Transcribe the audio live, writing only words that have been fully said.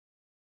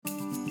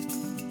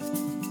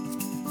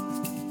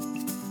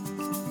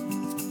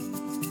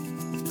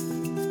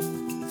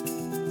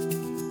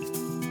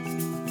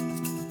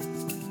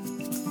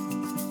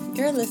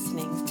You're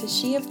listening to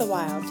She of the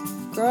Wild,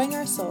 Growing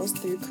Our Souls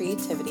Through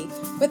Creativity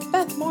with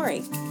Beth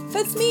Morey.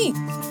 That's me!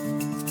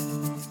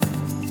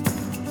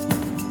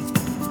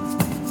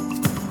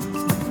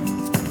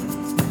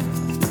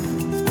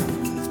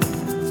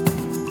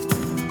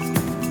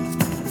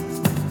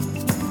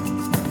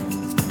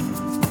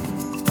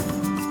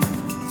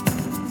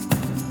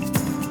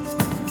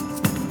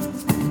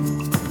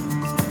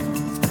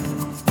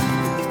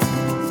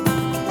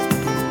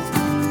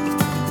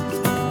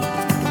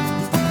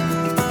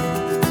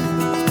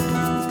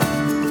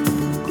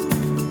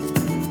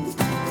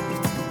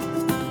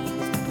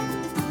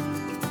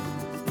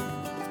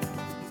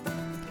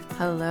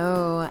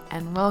 Hello,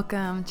 and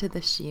welcome to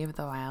the She of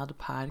the Wild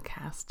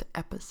podcast,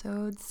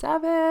 episode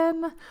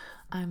 7.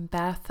 I'm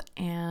Beth,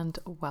 and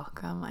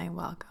welcome. I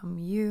welcome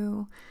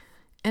you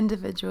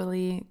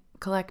individually,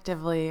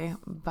 collectively,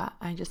 but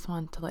I just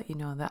want to let you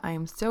know that I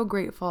am so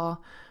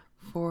grateful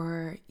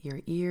for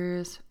your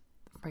ears,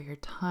 for your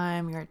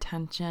time, your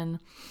attention,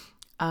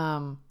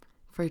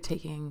 for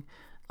taking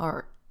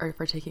or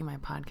for taking my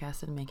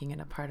podcast and making it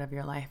a part of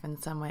your life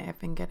in some way. I've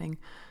been getting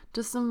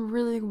just some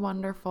really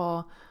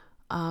wonderful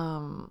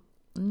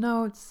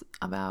notes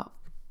about,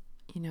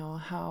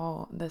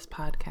 how this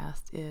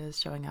podcast is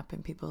showing up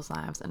in people's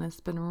lives. And it's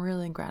been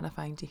really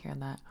gratifying to hear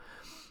that.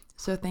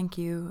 So thank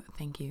you,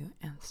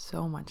 and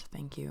so much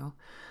thank you.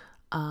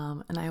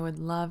 And I would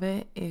love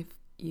it if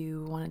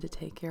you wanted to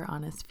take your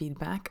honest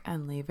feedback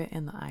and leave it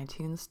in the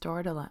iTunes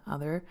store to let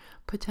other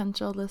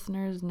potential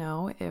listeners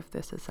know if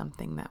this is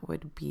something that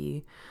would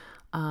be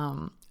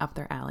up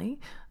their alley.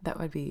 That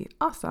would be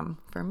awesome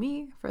for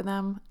me, for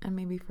them, and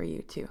maybe for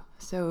you too.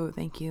 So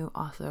thank you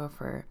also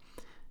for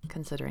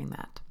considering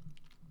that.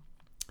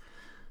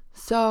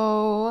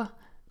 So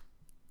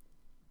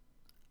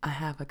I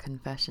have a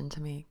confession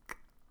to make.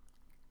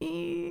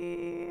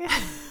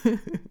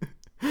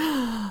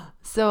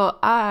 So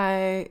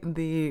I,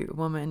 the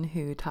woman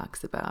who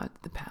talks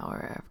about the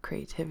power of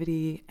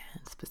creativity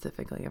and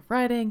specifically of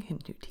writing, who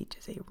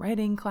teaches a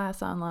writing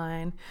class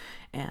online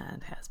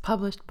and has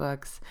published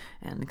books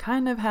and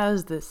kind of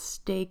has this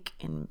stake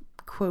in,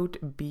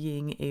 quote,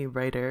 being a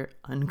writer,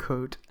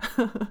 unquote.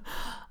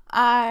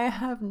 I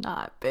have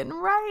not been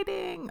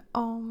writing.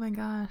 Oh my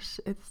gosh,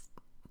 it's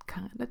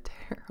kind of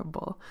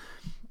terrible.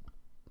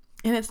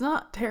 And it's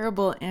not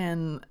terrible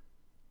in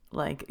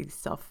like a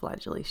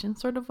self-flagellation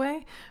sort of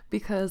way,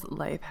 because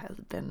life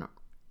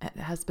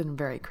has been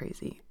very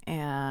crazy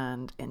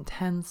and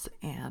intense,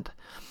 and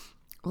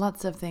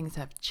lots of things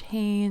have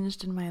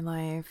changed in my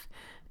life.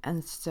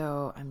 And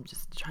so I'm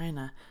just trying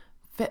to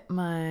fit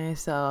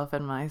myself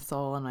and my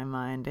soul and my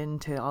mind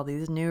into all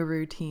these new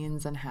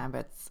routines and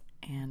habits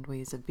and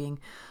ways of being.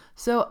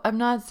 So I'm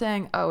not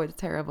saying, it's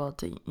terrible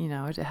to,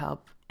 to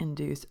help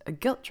induce a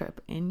guilt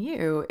trip in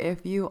you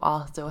if you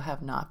also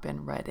have not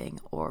been writing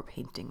or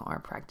painting or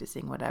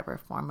practicing whatever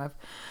form of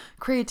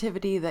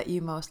creativity that you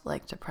most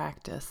like to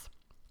practice,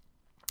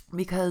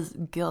 because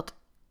guilt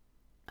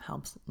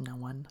helps no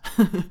one.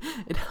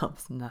 It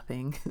helps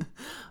nothing.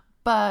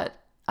 But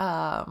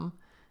I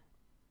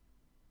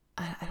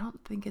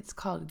don't think it's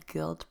called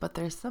guilt, but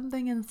there's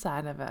something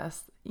inside of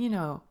us, you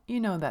know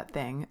that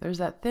thing. There's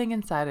that thing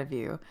inside of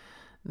you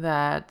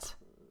that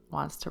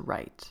wants to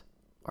write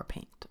or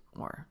paint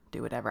or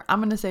do whatever. I'm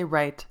going to say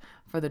write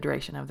for the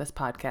duration of this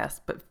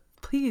podcast, but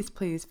please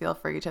feel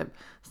free to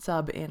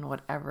sub in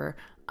whatever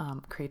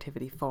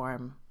creativity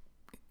form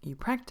you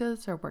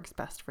practice or works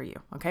best for you.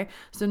 Okay.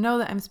 So know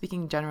that I'm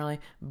speaking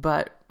generally,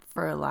 but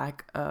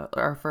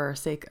for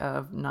sake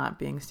of not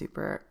being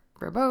super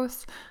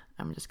verbose,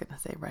 I'm just going to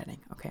say writing.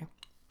 Okay.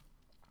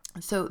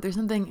 So there's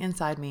something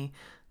inside me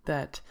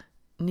that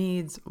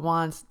needs,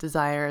 wants,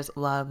 desires,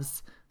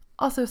 loves,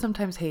 also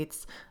sometimes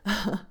hates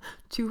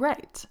to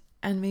write.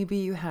 And maybe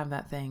you have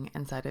that thing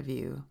inside of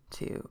you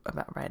too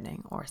about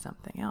writing or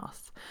something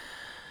else.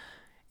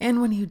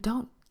 And when you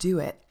don't do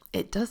it,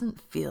 it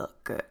doesn't feel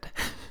good.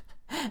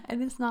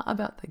 And it's not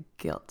about the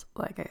guilt,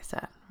 like I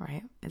said,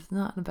 right? It's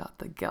not about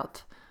the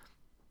guilt.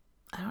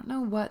 I don't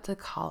know what to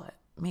call it.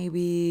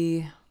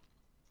 Maybe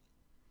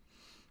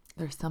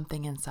there's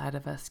something inside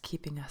of us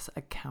keeping us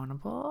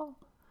accountable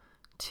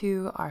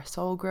to our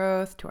soul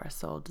growth, to our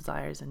soul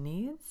desires and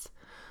needs.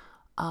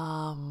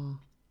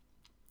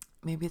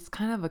 Maybe it's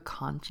kind of a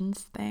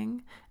conscience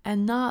thing,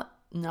 and not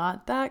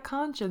that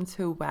conscience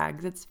who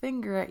wags its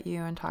finger at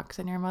you and talks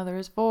in your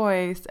mother's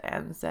voice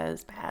and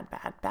says bad,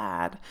 bad,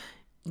 bad.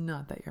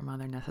 Not that your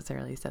mother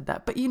necessarily said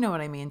that, but you know what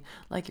I mean.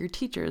 Like your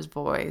teacher's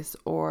voice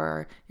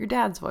or your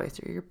dad's voice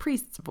or your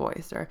priest's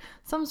voice or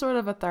some sort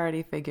of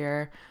authority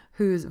figure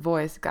whose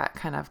voice got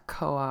kind of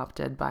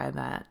co-opted by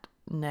that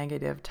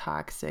negative,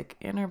 toxic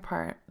inner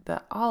part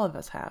that all of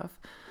us have.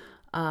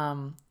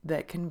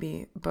 That can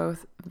be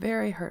both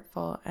very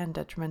hurtful and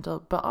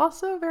detrimental, but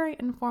also very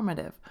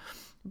informative.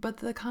 But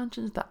the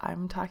conscience that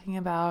I'm talking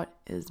about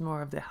is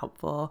more of the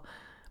helpful,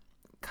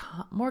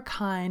 more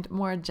kind,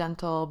 more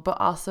gentle, but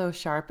also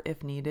sharp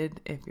if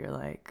needed, if you're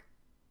like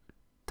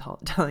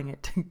telling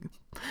it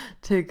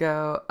to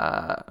go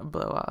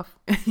blow off,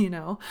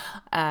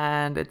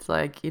 and it's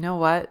like, you know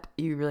what,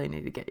 you really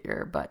need to get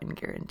your butt in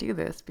gear and do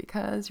this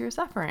because you're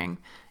suffering.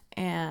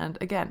 And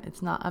again,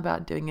 it's not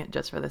about doing it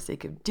just for the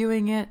sake of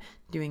doing it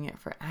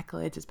for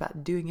accolades. It's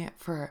about doing it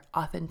for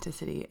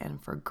authenticity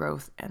and for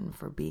growth and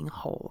for being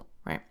whole,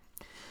 right?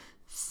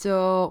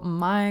 So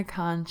my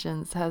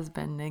conscience has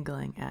been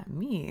niggling at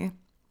me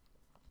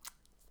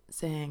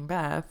saying,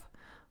 Beth,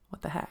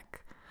 what the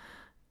heck?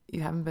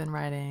 You haven't been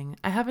writing.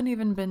 I haven't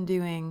even been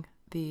doing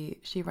the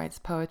She Writes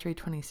Poetry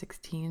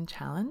 2016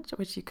 challenge,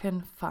 which you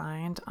can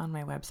find on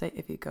my website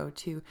if you go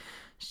to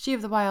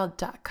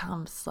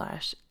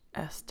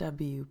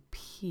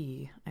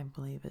sheofthewild.com/SWP, I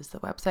believe is the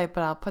website,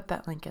 but I'll put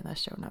that link in the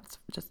show notes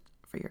just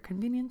for your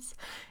convenience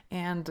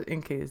and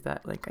in case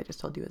that link I just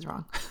told you is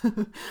wrong.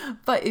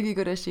 But if you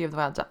go to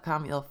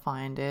sheofthewild.com, you'll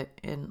find it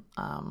in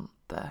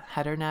the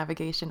header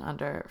navigation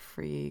under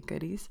free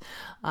goodies.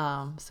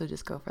 So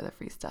just go for the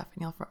free stuff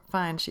and you'll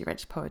find She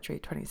Writes Poetry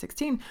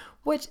 2016,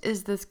 which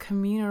is this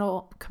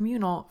communal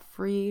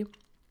free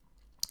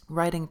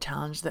writing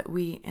challenge that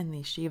we in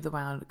the She of the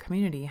Wild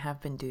community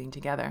have been doing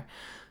together.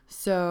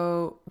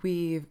 So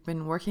we've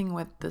been working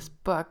with this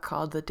book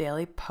called The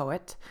Daily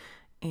Poet,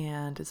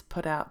 and it's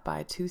put out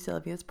by Two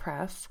Sylvias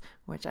Press,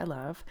 which I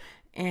love.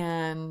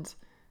 And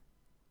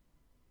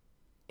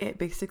it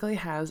basically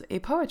has a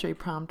poetry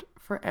prompt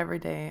for every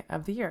day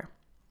of the year.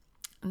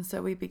 And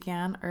so we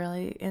began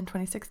early in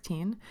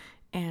 2016,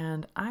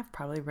 and I've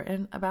probably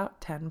written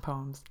about 10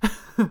 poems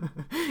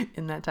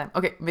in that time.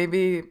 Okay,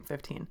 maybe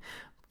 15,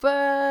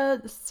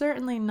 but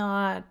certainly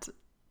not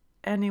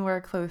anywhere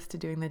close to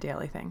doing the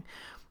daily thing,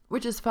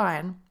 which is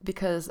fine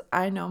because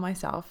I know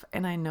myself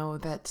and I know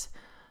that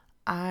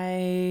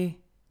I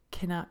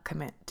cannot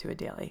commit to a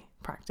daily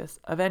practice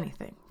of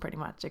anything pretty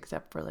much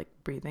except for like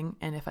breathing.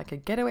 And if I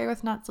could get away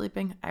with not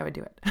sleeping, I would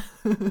do it.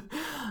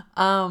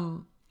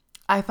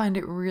 I find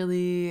it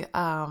really,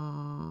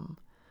 not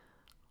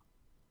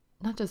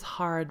just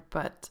hard,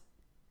 but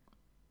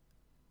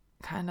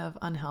kind of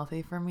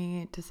unhealthy for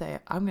me to say,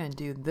 I'm going to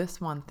do this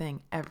one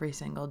thing every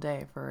single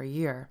day for a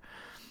year.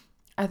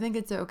 I think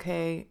it's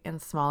okay in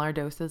smaller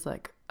doses,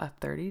 like a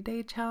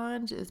 30-day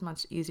challenge is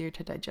much easier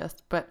to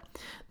digest, but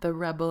the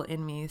rebel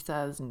in me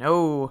says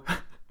no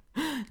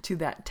to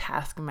that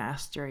task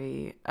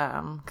mastery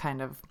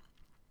kind of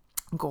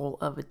goal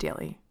of a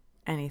daily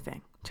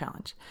anything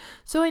challenge.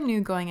 So I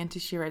knew going into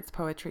She Writes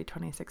Poetry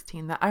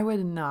 2016 that I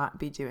would not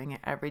be doing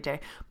it every day,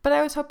 but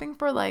I was hoping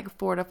for like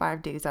 4 to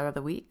 5 days out of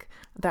the week.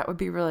 That would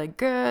be really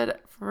good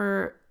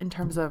in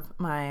terms of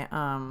my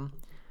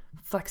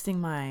flexing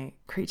my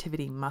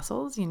creativity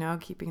muscles,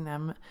 keeping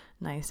them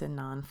nice and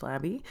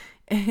non-flabby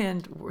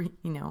and,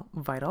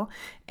 vital,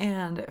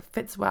 and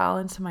fits well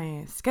into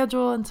my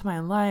schedule, into my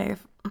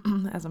life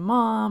as a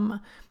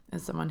mom,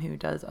 as someone who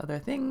does other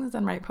things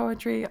than write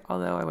poetry,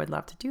 although I would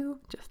love to do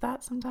just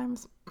that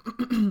sometimes.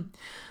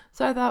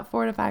 So I thought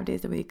 4 to 5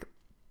 days a week,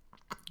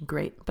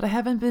 great, but I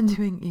haven't been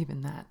doing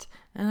even that.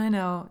 And I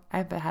know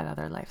I've had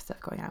other life stuff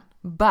going on,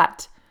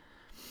 but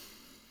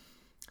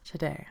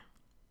today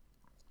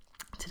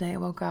I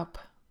woke up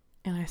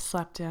and I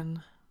slept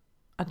in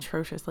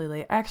atrociously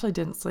late. I actually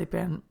didn't sleep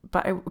in,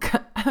 but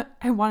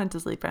I wanted to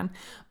sleep in.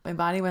 My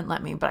body wouldn't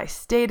let me, but I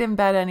stayed in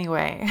bed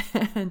anyway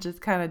and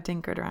just kind of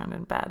tinkered around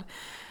in bed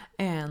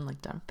and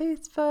looked on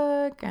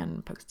Facebook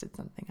and posted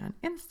something on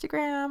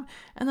Instagram.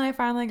 And then I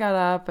finally got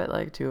up at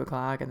like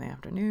 2:00 in the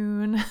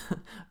afternoon.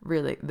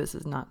 Really, this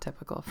is not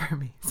typical for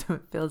me. So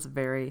it feels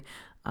very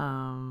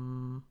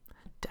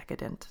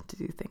decadent to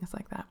do things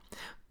like that.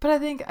 But I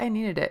think I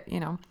needed it,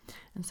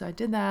 And so I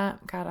did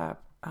that, got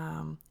up,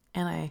 and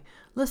I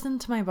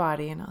listened to my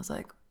body and I was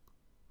like,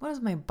 what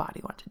does my body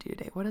want to do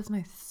today? What does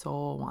my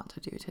soul want to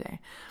do today?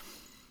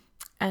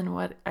 And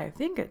what I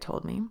think it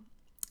told me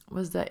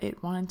was that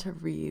it wanted to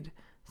read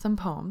some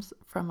poems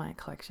from my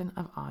collection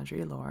of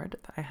Audre Lorde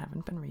that I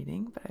haven't been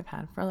reading, but I've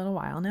had for a little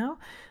while now.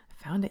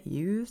 I found it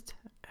used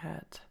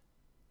at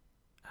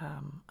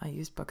a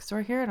used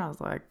bookstore here, and I was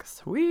like,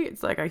 sweet,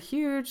 it's like a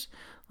huge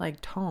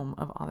tome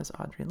of all this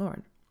Audre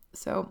Lorde.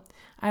 So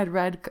I had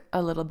read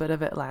a little bit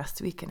of it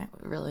last week, and it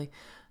really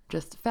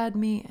just fed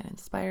me and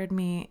inspired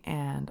me,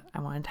 and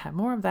I wanted to have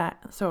more of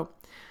that. So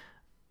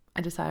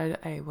I decided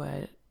I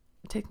would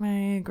take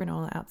my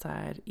granola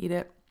outside, eat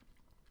it,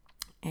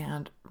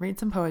 and read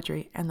some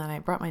poetry. And then I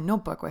brought my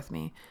notebook with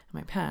me and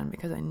my pen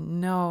because I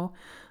know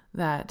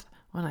that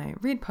when I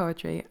read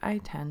poetry, I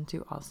tend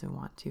to also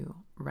want to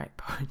write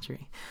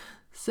poetry.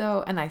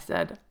 So, and I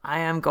said, I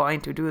am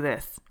going to do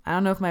this. I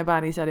don't know if my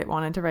body said it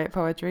wanted to write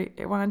poetry.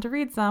 It wanted to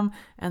read some.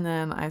 And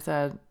then I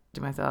said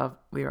to myself,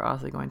 we are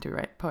also going to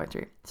write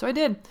poetry. So I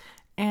did.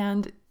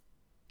 And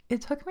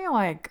it took me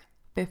like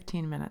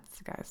 15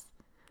 minutes, guys,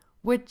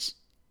 which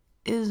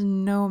is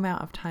no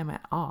amount of time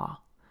at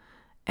all.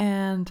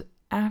 And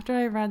after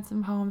I read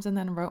some poems and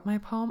then wrote my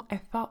poem, I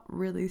felt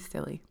really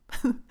silly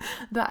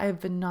that I've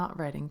been not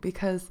writing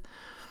because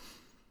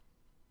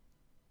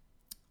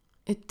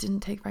it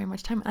didn't take very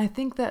much time. And I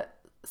think that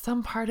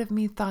some part of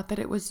me thought that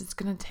it was just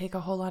going to take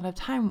a whole lot of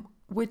time,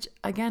 which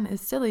again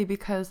is silly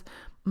because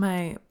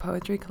my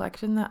poetry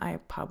collection that I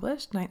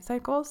published, Night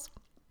Cycles,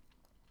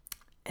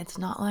 it's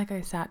not like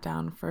I sat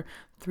down for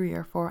 3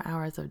 or 4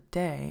 hours a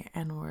day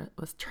and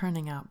was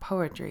churning out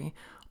poetry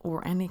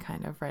or any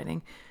kind of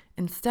writing.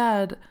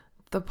 Instead,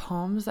 the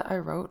poems that I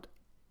wrote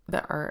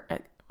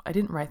I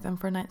didn't write them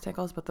for Night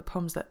Cycles, but the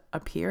poems that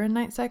appear in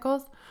Night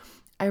Cycles,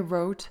 I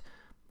wrote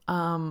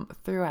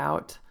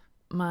throughout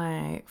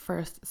my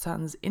first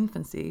son's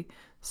infancy.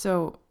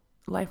 So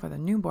life with a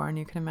newborn,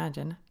 you can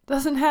imagine,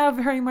 doesn't have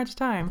very much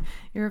time.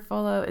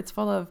 It's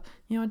full of,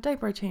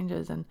 diaper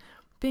changes and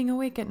being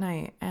awake at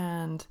night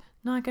and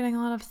not getting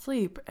a lot of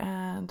sleep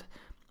and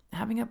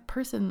having a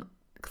person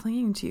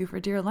clinging to you for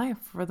dear life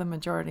for the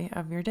majority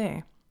of your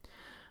day.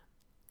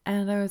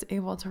 And I was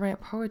able to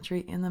write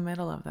poetry in the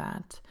middle of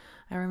that.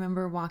 I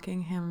remember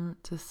walking him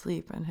to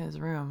sleep in his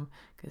room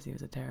because he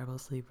was a terrible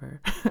sleeper.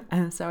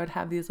 And so I'd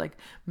have these like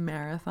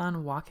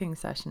marathon walking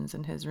sessions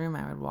in his room.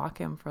 I would walk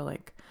him for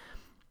like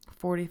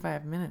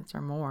 45 minutes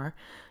or more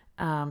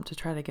to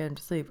try to get him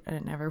to sleep, and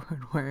it never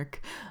would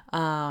work.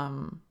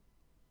 And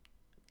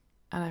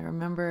I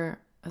remember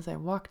as I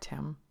walked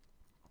him,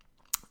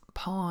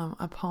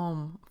 a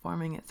poem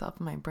forming itself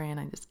in my brain.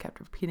 I just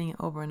kept repeating it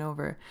over and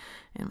over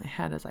in my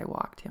head as I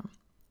walked him,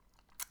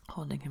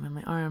 holding him in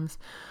my arms,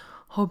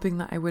 hoping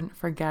that I wouldn't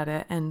forget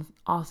it, and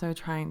also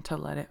trying to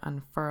let it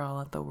unfurl,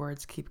 let the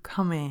words keep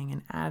coming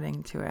and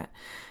adding to it,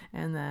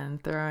 and then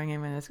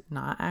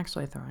not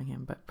actually throwing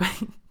him, but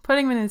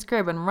putting him in his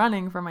crib and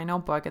running for my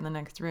notebook in the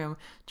next room,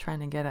 trying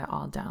to get it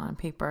all down on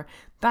paper.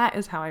 That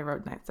is how I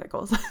wrote Night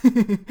Cycles.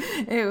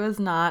 It was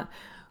not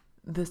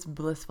this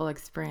blissful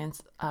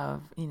experience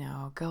of,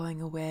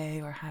 going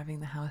away or having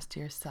the house to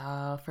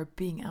yourself or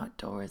being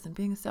outdoors and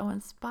being so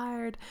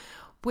inspired,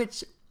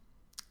 which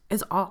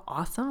is all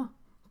awesome.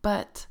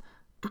 But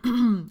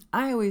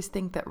I always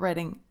think that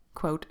writing,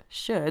 quote,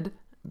 should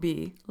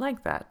be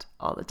like that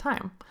all the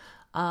time.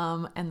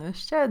 And those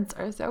shoulds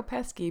are so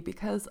pesky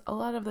because a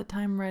lot of the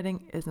time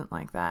writing isn't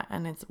like that,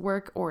 and it's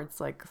work, or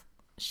it's like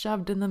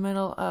shoved in the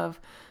middle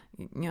of,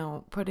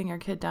 putting your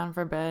kid down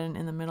for bed and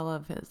in the middle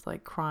of his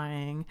like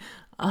crying,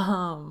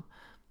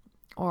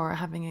 or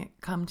having it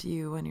come to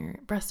you when you're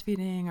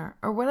breastfeeding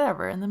or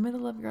whatever in the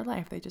middle of your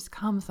life. They just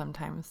come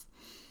sometimes.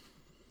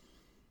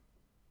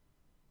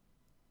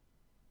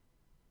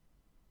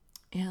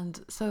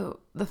 And so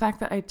the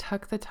fact that I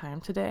took the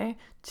time today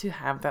to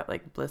have that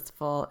like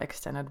blissful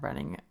extended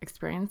writing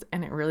experience,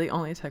 and it really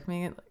only took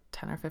me like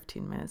 10 or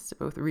 15 minutes to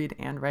both read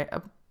and write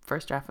a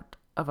first draft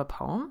of a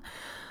poem,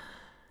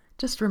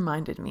 just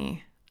reminded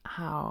me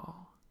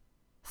how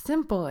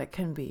simple it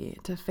can be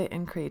to fit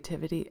in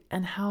creativity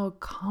and how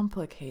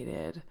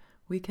complicated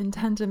we can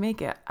tend to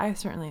make it. I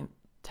certainly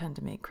tend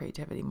to make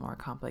creativity more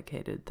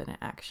complicated than it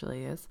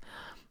actually is.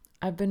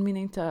 I've been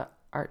meaning to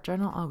art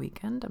journal all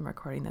weekend. I'm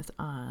recording this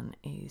on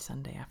a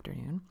Sunday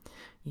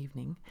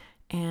evening,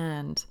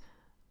 and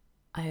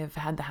I have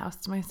had the house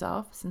to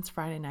myself since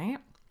Friday night,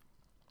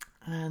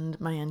 and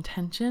my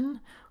intention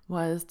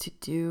was to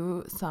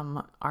do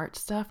some art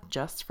stuff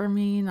just for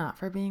me, not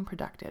for being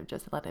productive,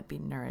 just let it be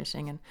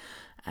nourishing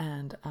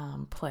and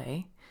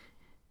play.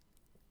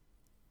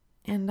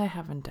 And I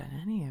haven't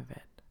done any of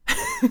it.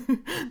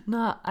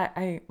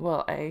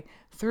 I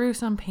threw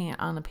some paint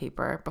on the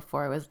paper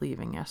before I was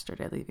leaving the house. I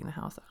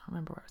don't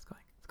remember where I was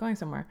going. I was going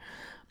somewhere.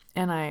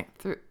 And I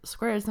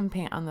squared some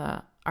paint on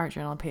the art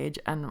journal page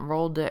and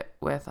rolled it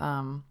with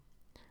a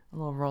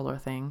little roller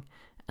thing.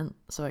 And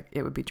so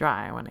it would be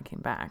dry when I came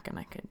back, and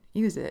I could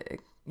use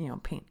it,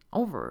 paint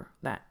over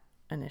that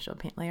initial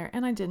paint layer.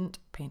 And I didn't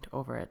paint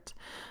over it.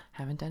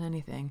 Haven't done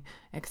anything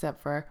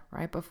except for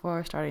right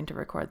before starting to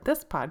record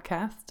this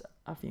podcast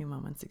a few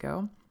moments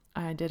ago,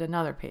 I did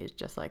another page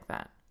just like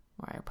that,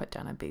 where I put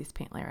down a base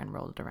paint layer and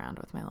rolled it around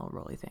with my little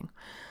rolly thing.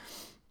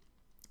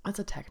 That's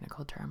a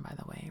technical term, by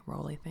the way,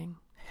 rolly thing.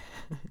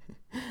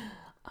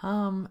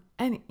 And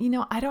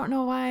I don't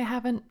know why I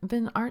haven't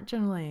been art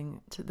journaling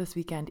this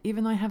weekend,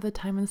 even though I have the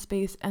time and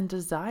space and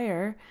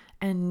desire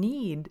and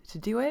need to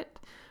do it.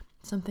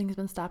 Something's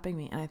been stopping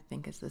me, and I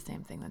think it's the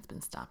same thing that's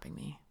been stopping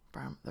me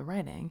from the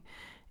writing.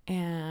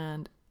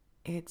 And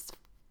it's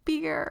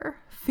fear.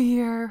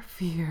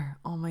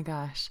 Oh my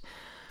gosh.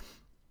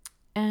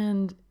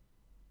 And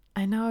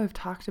I know I've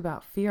talked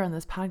about fear on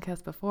this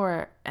podcast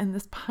before, and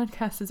this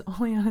podcast is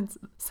only on its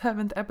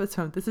 7th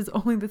episode. This is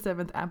only the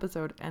 7th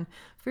episode, and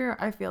fear,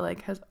 I feel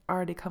like, has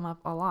already come up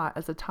a lot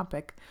as a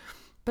topic.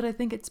 But I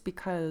think it's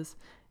because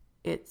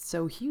it's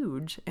so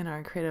huge in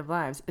our creative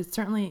lives. It's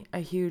certainly a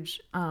huge,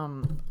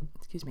 obstacle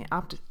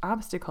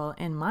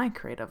in my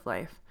creative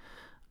life.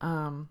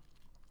 And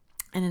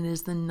it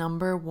is the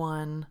number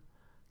one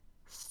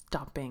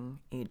stopping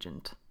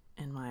agent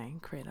in my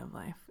creative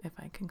life, if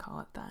I can call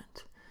it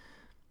that.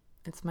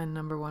 It's my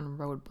number one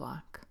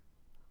roadblock.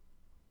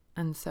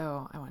 And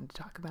so I wanted to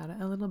talk about it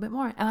a little bit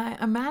more. And I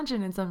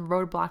imagine it's a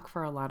roadblock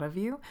for a lot of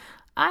you.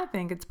 I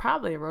think it's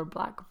probably a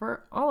roadblock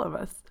for all of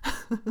us.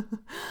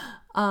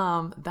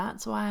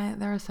 That's why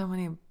there are so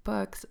many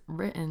books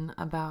written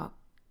about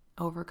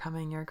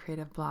overcoming your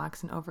creative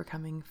blocks and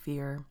overcoming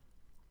fear.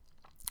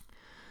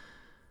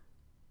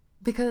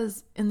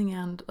 Because in the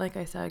end, like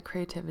I said,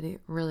 creativity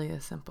really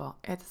is simple.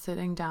 It's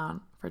sitting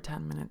down for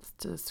 10 minutes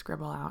to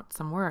scribble out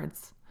some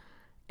words.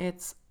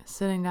 It's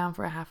sitting down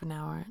for a half an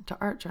hour to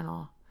art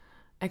journal.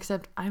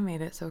 Except I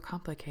made it so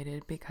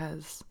complicated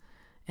because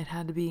it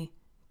had to be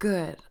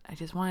good. I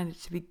just wanted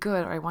it to be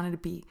good, or I wanted to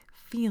be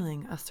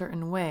feeling a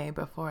certain way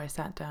before I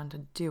sat down to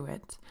do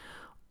it.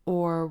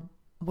 Or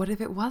what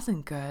if it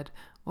wasn't good?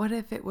 What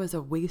if it was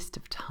a waste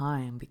of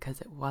time because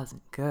it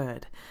wasn't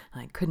good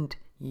and I couldn't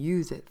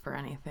use it for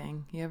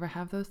anything? You ever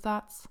have those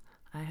thoughts?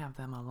 I have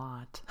them a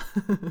lot.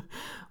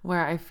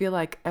 Where I feel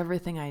like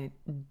everything I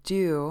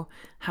do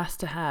has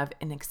to have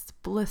an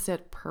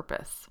explicit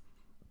purpose.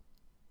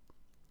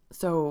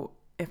 So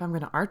if I'm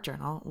going to art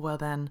journal, well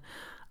then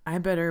I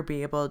better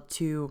be able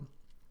to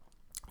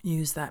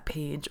use that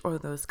page or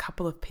those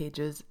couple of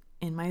pages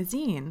in my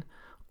zine,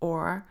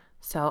 or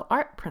sell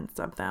art prints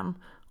of them,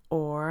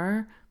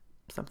 or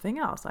something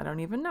else. I don't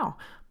even know.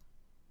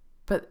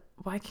 But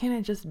why can't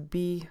it just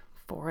be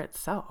for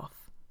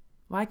itself?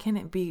 Why can't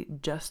it be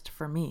just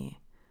for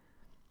me?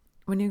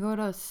 When you go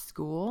to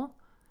school,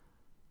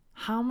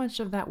 how much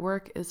of that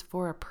work is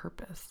for a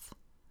purpose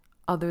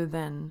other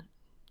than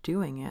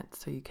doing it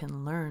so you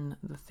can learn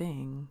the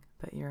thing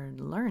that you're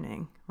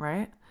learning,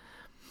 right?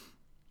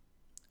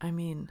 I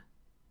mean,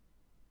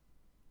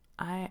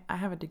 I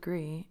have a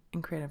degree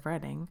in creative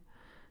writing,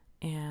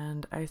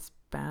 and I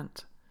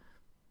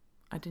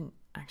didn't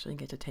actually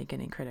get to take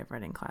any creative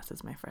writing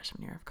classes my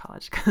freshman year of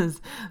college because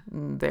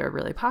they were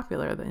really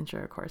popular, the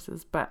intro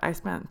courses, but I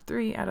spent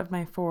 3 out of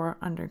my 4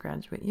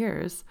 undergraduate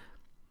years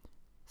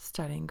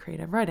studying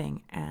creative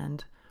writing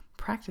and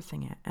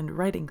practicing it and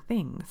writing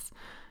things.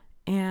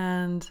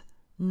 And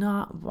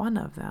not one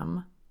of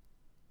them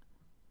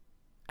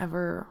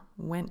ever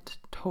went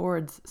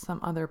towards some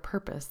other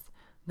purpose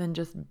than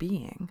just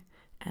being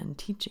and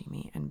teaching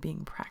me and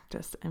being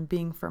practiced and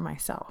being for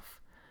myself.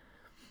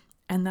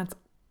 And that's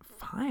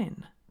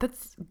fine.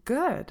 That's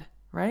good,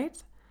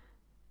 right?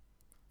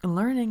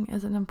 Learning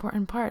is an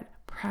important part.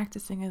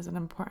 Practicing is an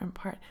important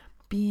part.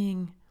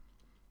 Being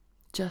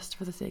just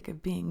for the sake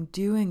of being,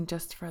 doing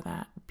just for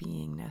that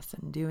beingness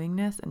and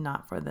doingness, and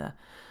not for the,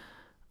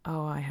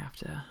 oh, I have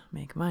to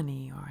make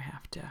money, or I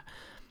have to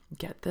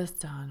get this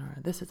done,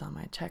 or this is on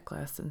my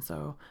checklist, and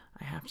so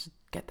I have to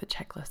get the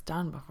checklist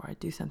done before I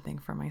do something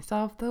for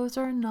myself. Those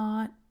are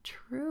not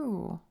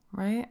true,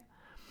 right?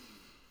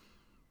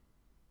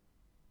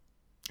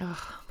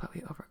 But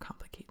we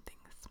overcomplicate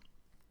things.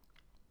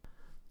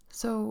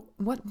 So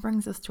what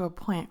brings us to a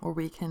point where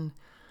we can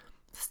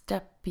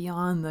step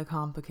beyond the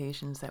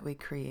complications that we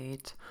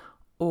create,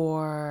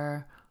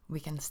 or we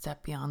can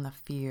step beyond the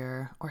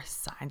fear or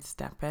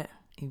sidestep it,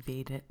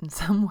 evade it in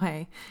some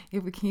way?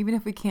 Even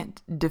if we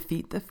can't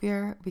defeat the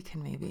fear, we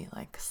can maybe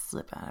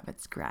slip out of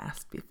its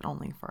grasp, if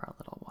only for a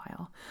little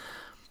while.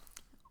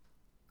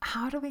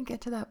 How do we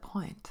get to that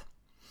point?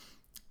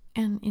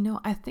 And,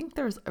 I think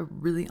there's a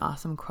really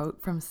awesome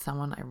quote from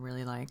someone I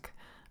really like,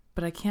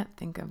 but I can't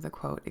think of the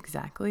quote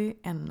exactly,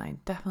 and I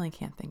definitely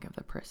can't think of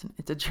the person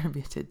it's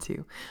attributed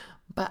to.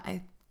 But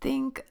I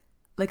think,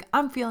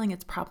 I'm feeling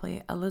it's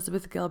probably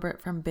Elizabeth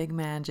Gilbert from Big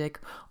Magic,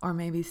 or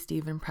maybe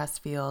Stephen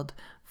Pressfield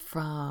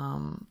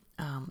from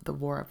The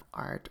War of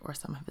Art, or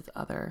some of his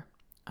other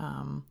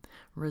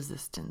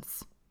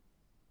resistance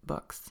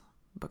books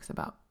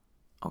about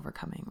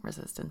overcoming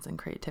resistance and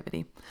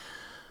creativity.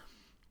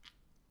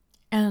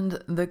 And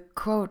the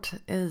quote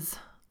is,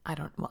 I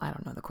don't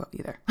know the quote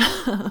either,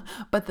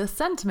 but the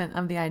sentiment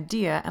of the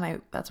idea,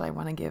 and that's why I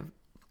want to give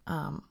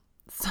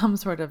some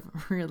sort of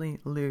really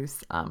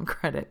loose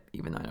credit,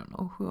 even though I don't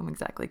know who I'm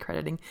exactly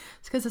crediting.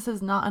 It's because this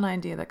is not an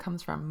idea that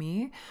comes from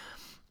me,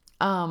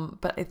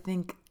 but I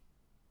think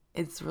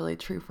it's really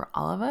true for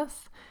all of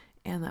us,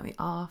 and that we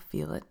all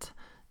feel it,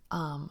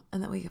 and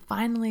that we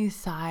finally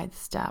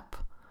sidestep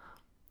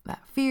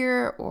that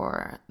fear,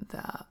 or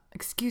the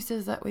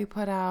excuses that we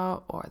put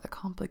out, or the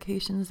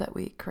complications that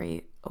we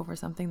create over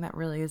something that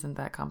really isn't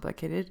that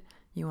complicated.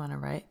 You want to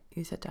write,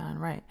 you sit down and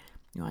write.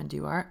 You want to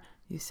do art,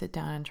 you sit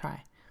down and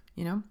try,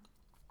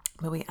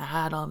 But we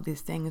add all of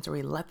these things, or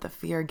we let the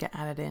fear get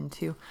added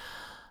into.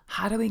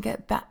 How do we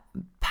get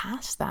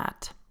past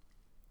that?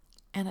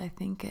 And I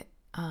think it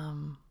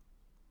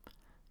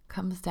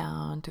comes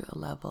down to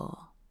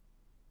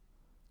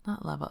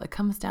it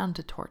comes down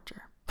to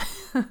torture.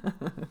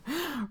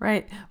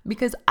 Right?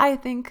 Because I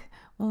think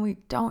when we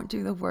don't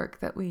do the work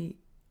that we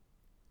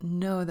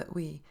know that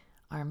we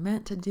are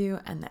meant to do,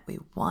 and that we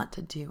want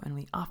to do, and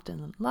we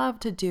often love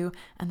to do,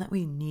 and that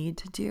we need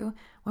to do,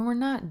 when we're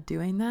not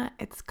doing that,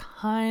 it's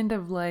kind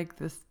of like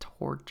this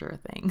torture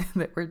thing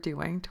that we're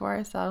doing to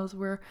ourselves.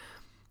 We're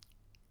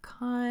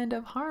kind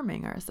of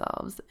harming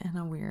ourselves in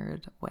a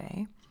weird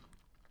way,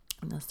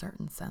 in a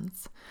certain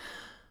sense.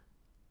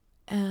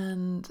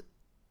 And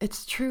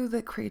it's true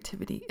that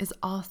creativity is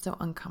also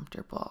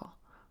uncomfortable,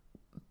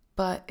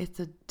 but it's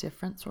a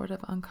different sort of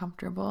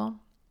uncomfortable.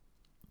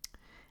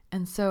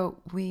 And so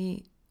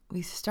we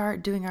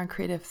start doing our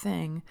creative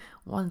thing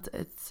once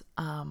it's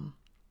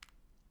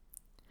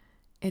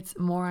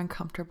more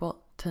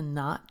uncomfortable to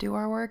not do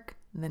our work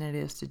than it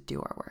is to do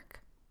our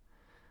work.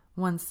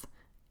 Once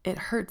it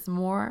hurts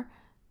more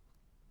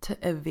to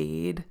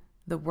evade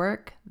the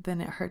work than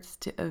it hurts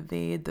to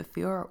evade the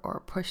fear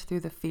or push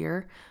through the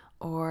fear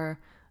or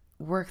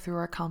work through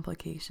our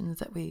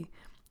complications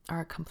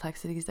our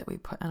complexities that we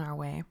put in our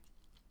way.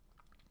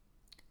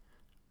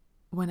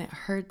 When it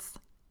hurts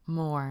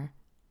more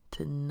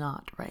to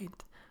not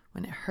write,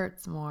 when it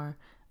hurts more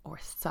or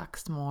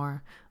sucks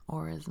more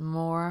or is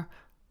more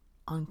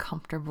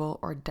uncomfortable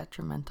or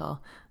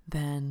detrimental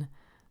than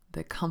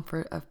the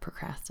comfort of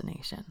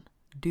procrastination.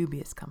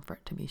 Dubious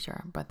comfort, to be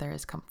sure, but there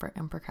is comfort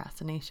in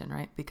procrastination,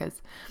 right?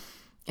 Because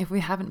if we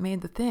haven't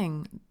made the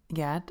thing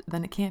yet,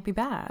 then it can't be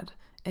bad.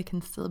 It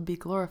can still be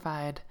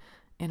glorified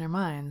in our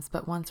minds,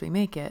 but once we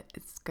make it,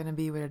 it's going to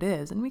be what it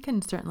is, and we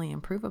can certainly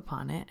improve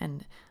upon it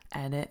and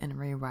edit and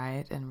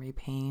rewrite and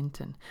repaint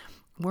and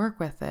work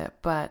with it,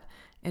 but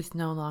it's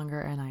no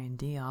longer an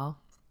ideal.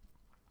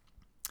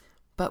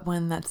 But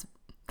when that's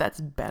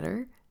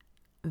better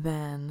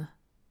than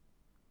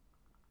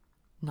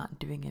not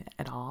doing it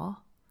at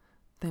all,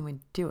 then we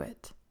do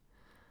it,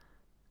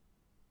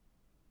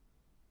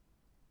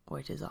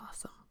 which is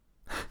awesome.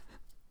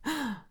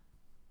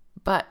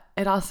 But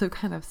it also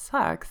kind of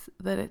sucks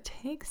that it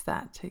takes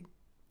that to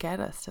get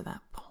us to that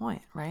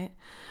point, right?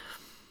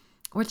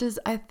 Which is,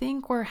 I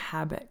think, where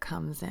habit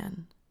comes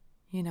in.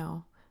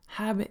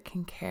 Habit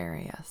can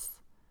carry us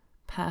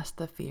past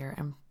the fear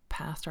and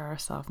past our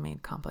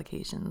self-made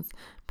complications,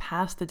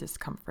 past the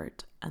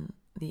discomfort and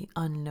the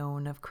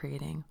unknown of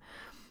creating,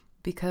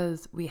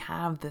 because we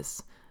have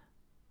this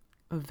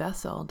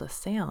vessel to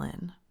sail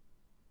in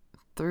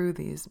through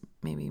these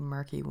maybe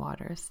murky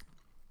waters,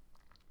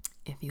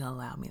 if you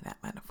allow me that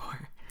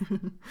metaphor.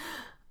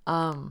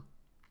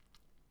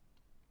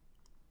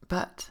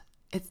 But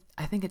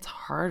I think it's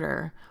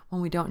harder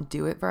when we don't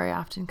do it very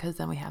often, because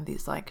then we have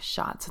these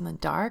shots in the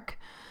dark,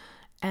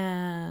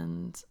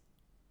 and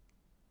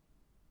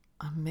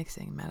I'm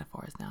mixing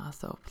metaphors now,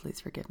 so please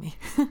forgive me.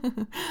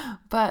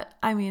 But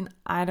I mean,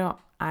 I don't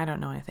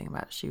know anything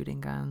about shooting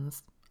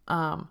guns.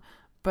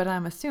 But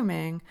I'm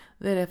assuming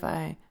that if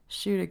I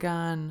shoot a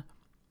gun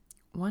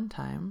one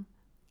time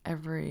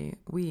every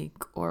week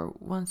or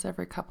once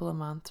every couple of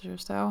months or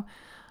so,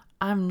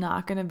 I'm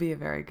not going to be a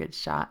very good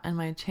shot, and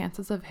my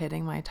chances of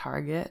hitting my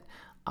target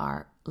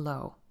are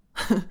low.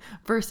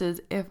 Versus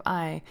if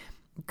I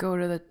go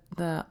to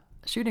the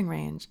shooting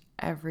range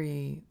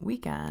every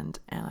weekend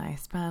and I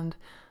spend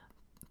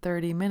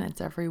 30 minutes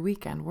every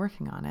weekend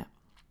working on it,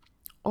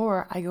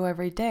 or I go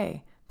every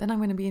day, then I'm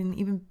going to be an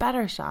even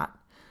better shot.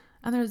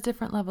 And there's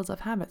different levels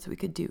of habits. We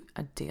could do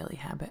a daily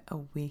habit, a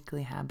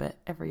weekly habit,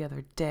 every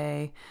other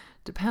day.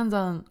 Depends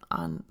on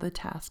the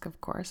task,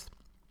 of course.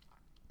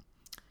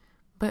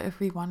 But if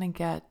we want to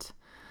get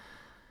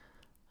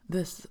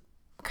this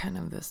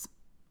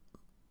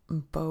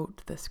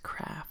boat, this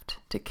craft,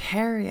 to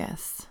carry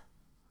us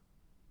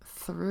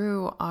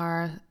through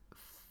our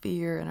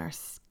fear and our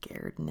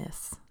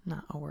scaredness,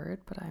 not a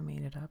word, but I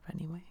made it up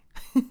anyway,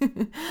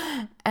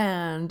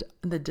 and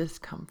the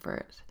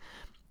discomfort,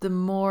 the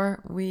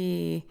more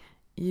we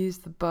use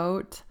the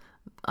boat,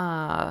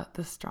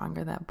 the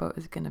stronger that boat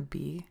is going to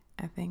be,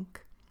 I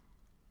think.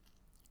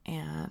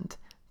 And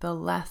the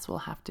less we'll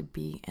have to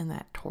be in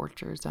that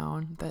torture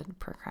zone, the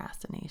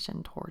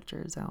procrastination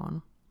torture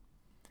zone.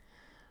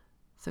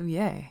 So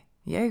yay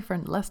for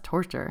less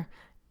torture.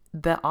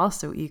 That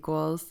also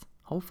equals,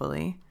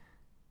 hopefully,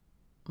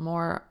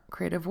 more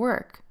creative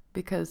work,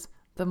 because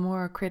the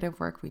more creative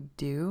work we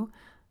do,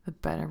 the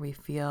better we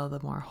feel,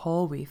 the more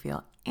whole we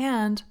feel,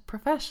 and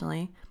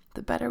professionally,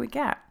 the better we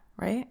get,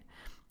 right?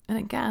 And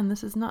again,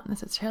 this is not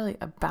necessarily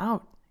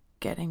about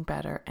getting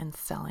better and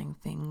selling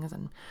things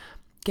and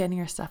getting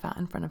your stuff out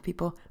in front of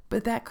people,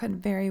 but that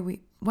could very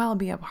well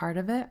be a part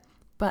of it,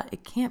 but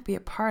it can't be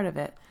a part of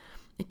it.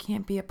 It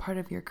can't be a part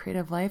of your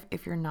creative life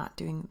if you're not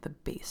doing the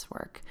base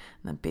work.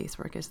 And the base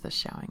work is the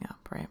showing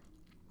up, right?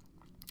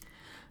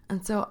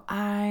 And so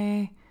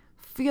I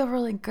feel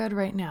really good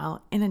right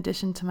now. In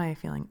addition to my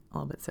feeling a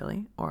little bit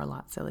silly, or a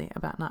lot silly,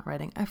 about not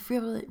writing, I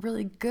feel really,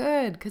 really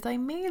good because I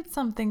made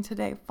something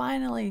today.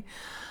 Finally,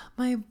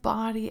 my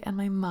body and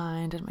my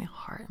mind and my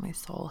heart and my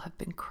soul have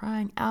been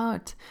crying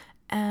out,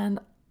 and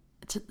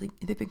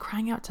they've been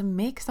crying out to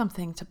make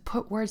something, to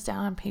put words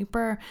down on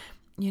paper,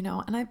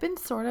 and I've been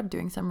sort of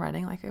doing some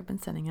writing, like I've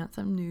been sending out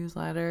some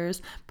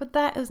newsletters, but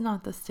that is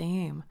not the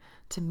same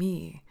to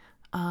me.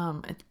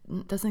 It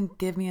doesn't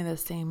give me the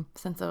same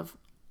sense of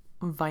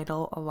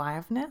vital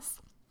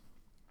aliveness.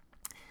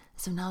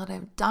 So now that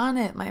I've done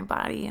it, my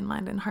body and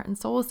mind and heart and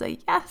soul say,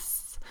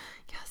 yes,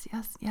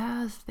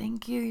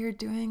 thank you. You're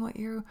doing what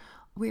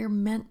we're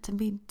meant to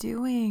be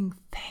doing.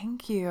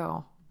 Thank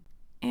you.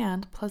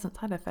 And pleasant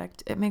side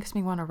effect, it makes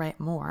me want to write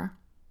more,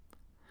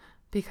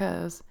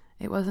 because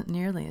it wasn't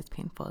nearly as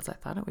painful as I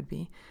thought it would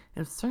be.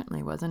 It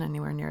certainly wasn't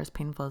anywhere near as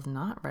painful as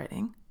not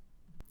writing.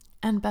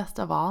 And best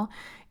of all,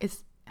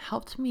 it's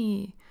helped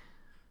me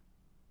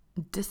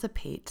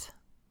dissipate,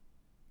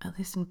 at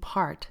least in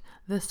part,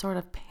 this sort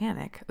of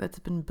panic that's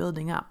been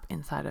building up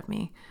inside of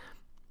me.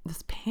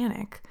 This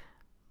panic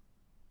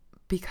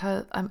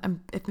because I've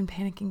been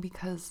panicking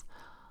because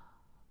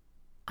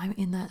I'm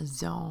in that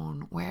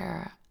zone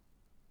where,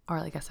 or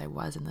I guess I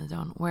was in the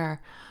zone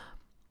where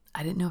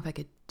I didn't know if I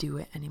could do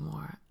it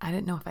anymore. I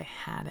didn't know if I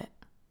had it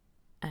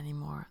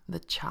anymore. The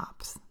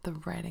chops, the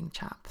writing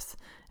chops.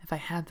 If I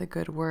had the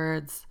good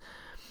words,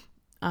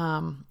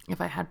 if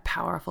I had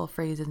powerful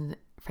phrases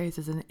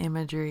and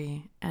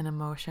imagery and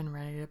emotion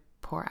ready to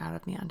pour out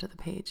of me onto the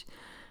page.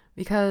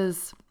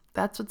 Because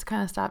that's what's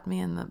kind of stopped me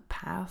in the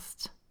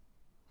past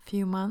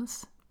few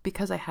months,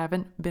 because I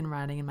haven't been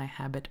riding in my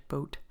habit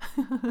boat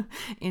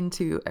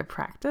into a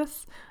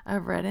practice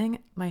of writing.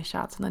 My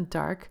shots in the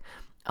dark,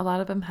 a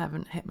lot of them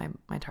haven't hit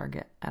my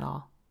target at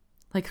all.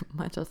 Like,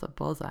 much less a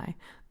bullseye.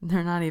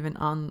 They're not even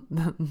on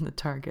the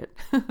target.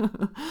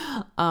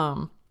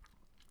 And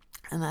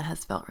that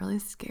has felt really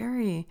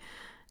scary.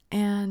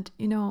 And,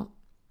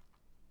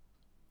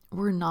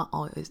 we're not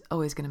always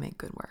going to make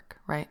good work,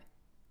 right?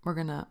 We're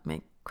going to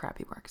make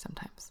crappy work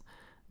sometimes.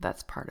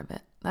 That's part of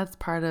it. That's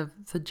part of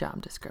the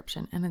job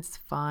description, and it's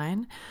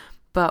fine.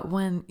 But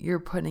when you're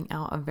putting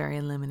out a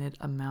very limited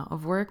amount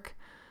of work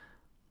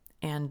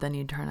and then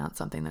you turn out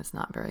something that's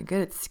not very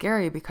good, it's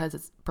scary because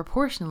it's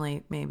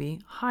proportionally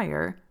maybe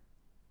higher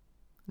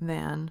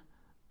than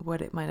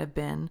what it might have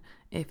been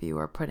if you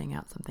were putting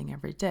out something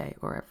every day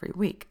or every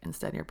week.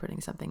 Instead, you're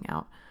putting something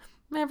out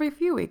every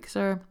few weeks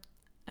or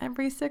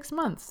every 6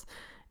 months.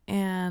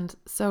 And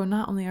so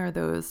not only are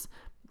those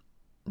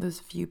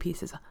few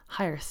pieces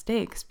higher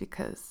stakes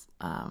because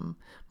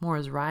more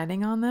is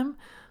riding on them,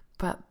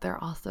 but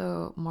they're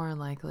also more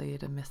likely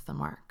to miss the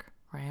mark,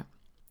 right?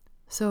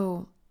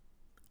 So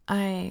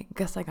I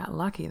guess I got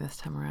lucky this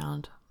time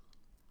around,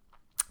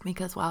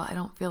 because while I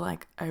don't feel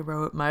like I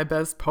wrote my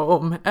best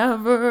poem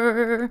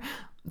ever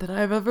that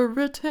I've ever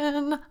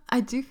written,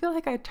 I do feel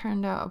like I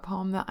turned out a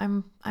poem that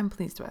I'm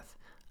pleased with.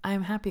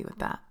 I'm happy with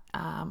that.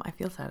 I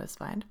feel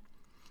satisfied.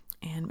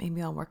 And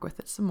maybe I'll work with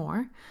it some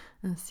more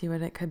and see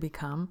what it could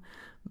become.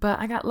 But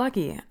I got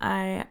lucky.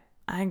 I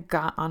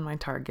got on my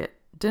target.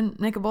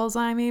 Didn't make a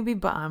bullseye maybe,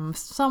 but I'm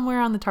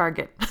somewhere on the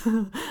target.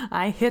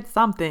 I hit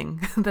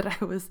something that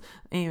I was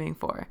aiming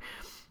for.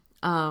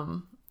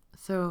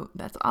 So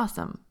that's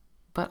awesome,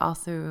 but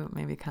also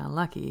maybe kind of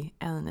lucky.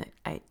 And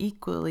I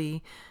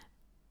equally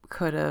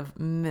could have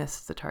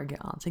missed the target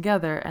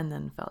altogether and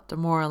then felt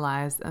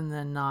demoralized and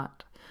then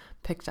not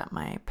picked up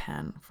my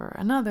pen for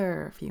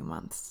another few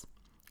months.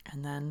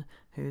 And then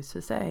who's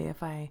to say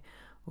if I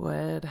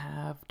would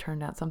have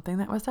turned out something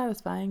that was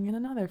satisfying in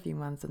another few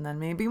months, and then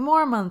maybe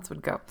more months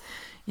would go.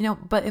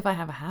 But if I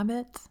have a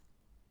habit,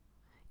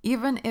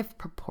 even if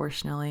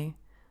proportionally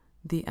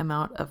the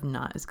amount of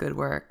not as good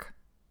work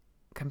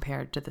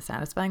compared to the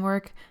satisfying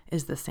work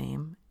is the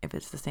same, if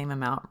it's the same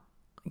amount,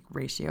 like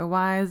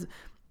ratio-wise,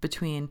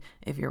 between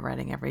if you're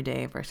writing every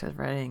day versus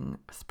writing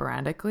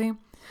sporadically,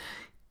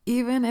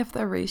 even if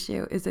the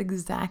ratio is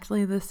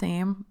exactly the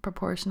same,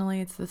 proportionally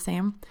it's the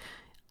same,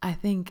 I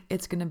think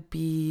it's going to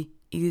be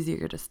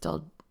easier to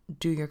still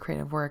do your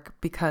creative work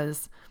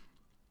because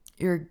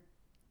you're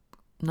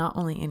not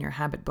only in your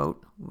habit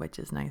boat, which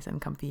is nice and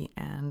comfy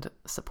and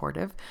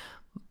supportive,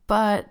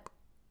 but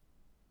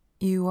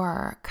you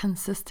are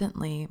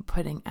consistently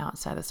putting out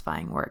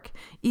satisfying work,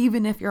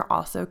 even if you're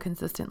also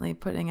consistently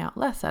putting out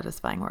less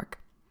satisfying work.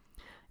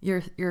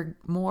 You're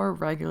more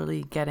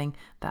regularly getting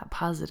that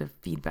positive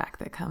feedback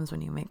that comes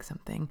when you make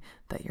something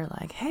that you're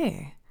like,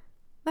 hey,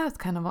 that's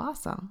kind of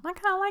awesome. I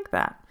kind of like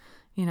that,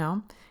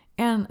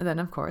 And then,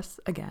 of course,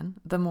 again,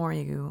 the more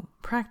you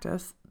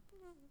practice,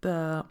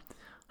 the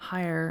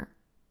higher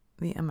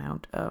the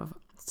amount of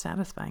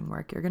satisfying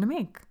work you're going to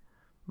make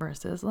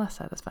versus less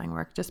satisfying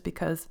work, just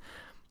because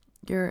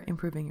you're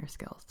improving your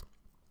skills.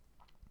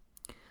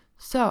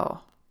 So,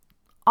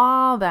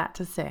 all that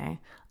to say,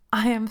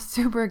 I am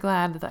super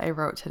glad that I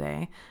wrote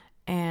today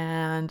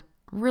and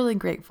really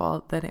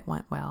grateful that it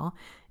went well,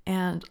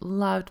 and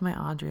loved my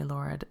Audre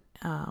Lorde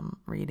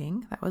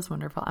reading. That was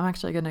wonderful. I'm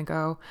actually going to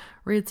go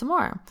read some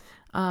more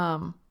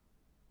and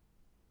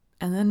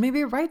then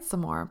maybe write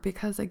some more,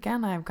 because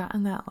again, I've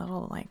gotten that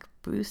little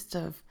boost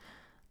of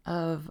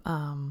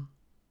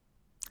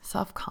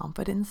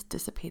self-confidence,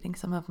 dissipating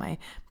some of my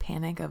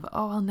panic of,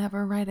 I'll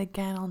never write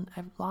again.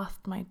 I've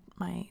lost my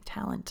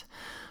talent.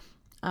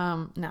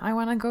 Now I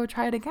want to go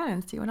try it again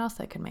and see what else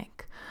I can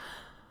make.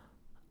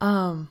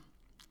 I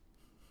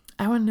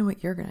want to know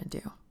what you're going to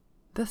do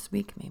this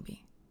week,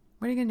 maybe.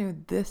 What are you going to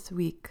do this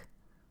week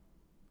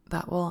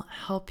that will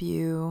help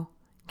you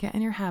get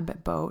in your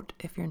habit boat,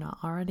 if you're not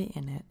already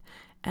in it,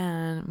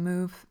 and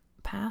move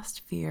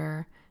past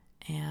fear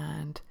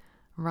and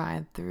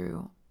ride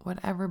through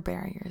whatever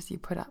barriers you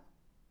put up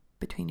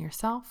between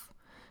yourself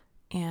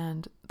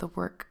and the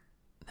work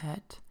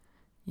that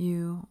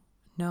you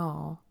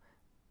know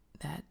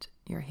that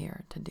you're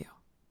here to do?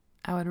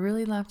 I would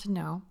really love to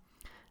know.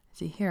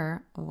 to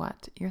hear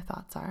what your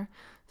thoughts are.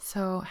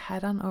 So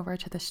head on over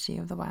to the She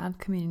of the Wild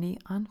community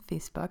on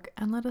Facebook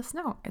and let us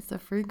know. It's a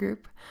free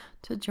group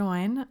to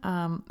join.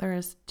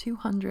 There's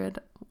 200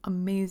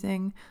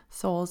 amazing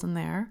souls in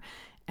there,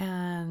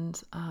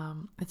 and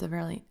it's a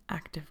really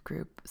active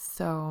group.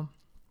 So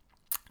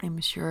I'm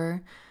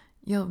sure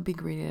you'll be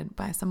greeted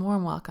by some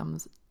warm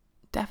welcomes,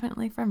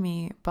 definitely from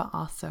me, but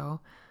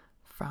also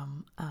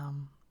from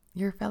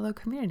your fellow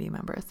community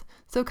members.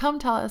 So come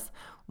tell us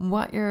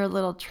what your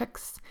little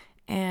tricks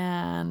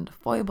and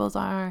foibles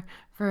are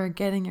for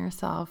getting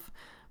yourself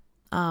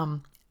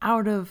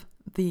out of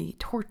the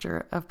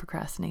torture of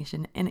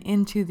procrastination and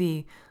into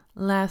the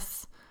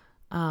less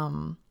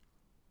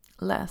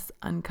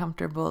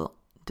uncomfortable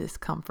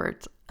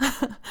discomfort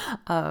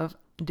of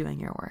doing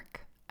your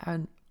work. I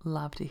would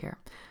love to hear.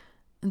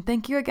 And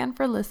thank you again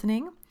for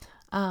listening.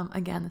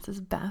 Again, this is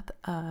Beth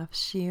of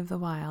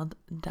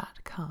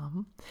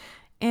sheofthewild.com.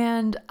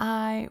 And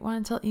I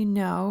wanted to let you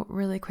know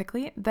really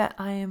quickly that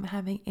I am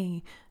having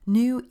a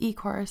new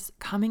e-course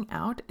coming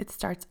out. It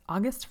starts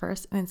August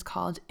 1st and it's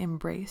called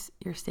Embrace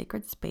Your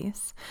Sacred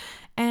Space.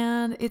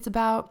 And it's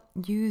about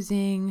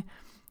using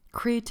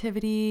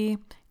creativity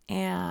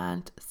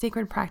and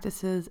sacred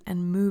practices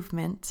and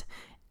movement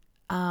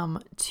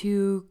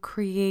to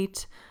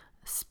create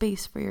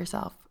space for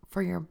yourself,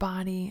 for your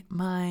body,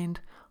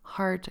 mind,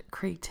 heart,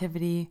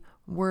 creativity,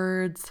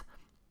 words,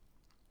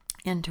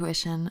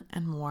 intuition,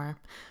 and more,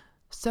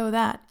 so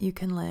that you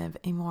can live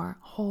a more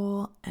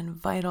whole and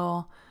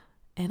vital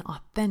and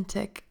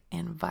authentic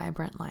and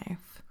vibrant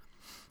life.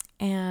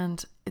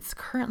 And it's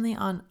currently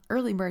on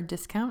early bird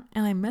discount,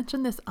 and I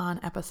mentioned this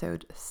on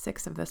episode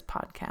 6 of this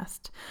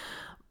podcast.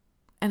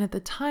 And at the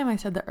time I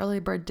said the early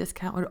bird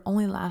discount would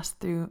only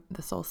last through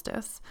the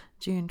solstice,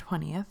 June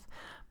 20th,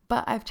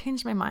 but I've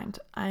changed my mind.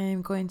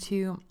 I'm going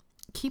to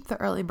keep the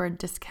early bird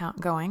discount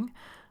going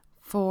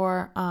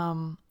for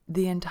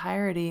the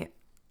entirety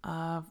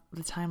of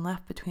the time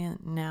left between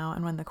now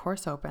and when the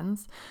course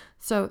opens.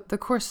 So the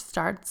course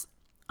starts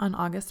on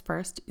August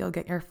 1st. You'll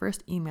get your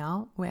first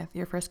email with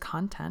your first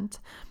content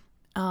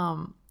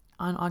on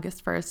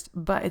August 1st,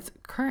 but it's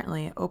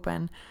currently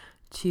open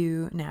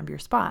to nab your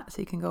spot.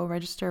 So you can go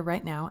register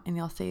right now and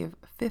you'll save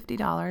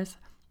 $50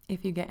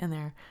 if you get in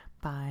there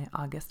by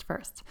August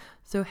 1st.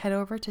 So head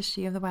over to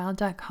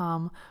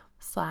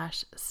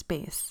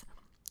sheofthewild.com/space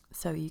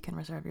so you can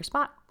reserve your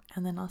spot.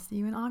 And then I'll see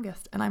you in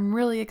August. And I'm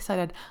really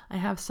excited. I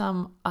have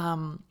some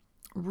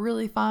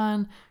really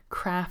fun,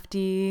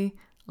 crafty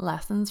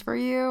lessons for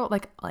you,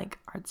 like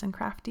arts and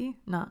crafty,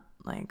 not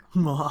like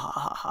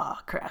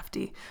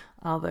crafty,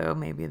 although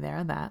maybe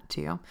they're that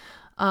too.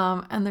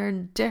 And they're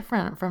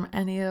different from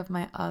any of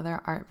my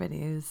other art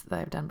videos that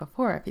I've done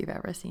before, if you've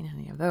ever seen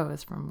any of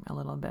those from a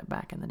little bit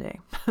back in the day.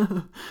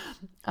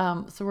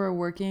 So we're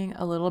working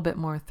a little bit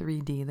more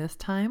 3D this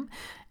time,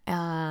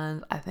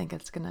 and I think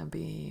it's going to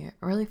be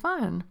really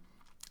fun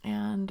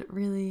and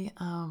really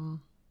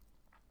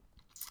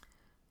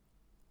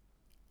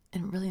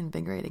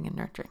invigorating and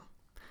nurturing.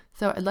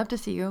 So I'd love to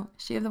see you.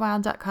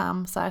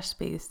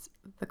 sheofthewild.com/space.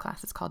 The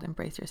class is called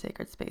Embrace Your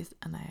Sacred Space,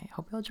 and I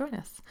hope you'll join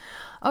us.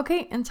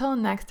 Okay, until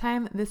next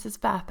time, this is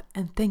Beth,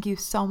 and thank you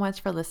so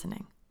much for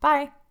listening.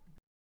 Bye.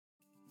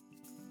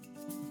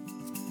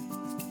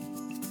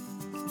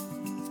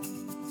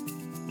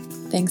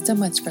 Thanks so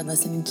much for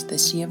listening to the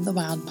She of the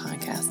Wild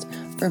podcast.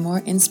 For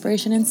more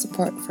inspiration and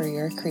support for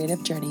your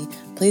creative journey,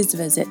 please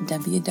visit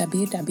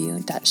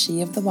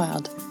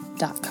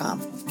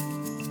www.sheofthewild.com.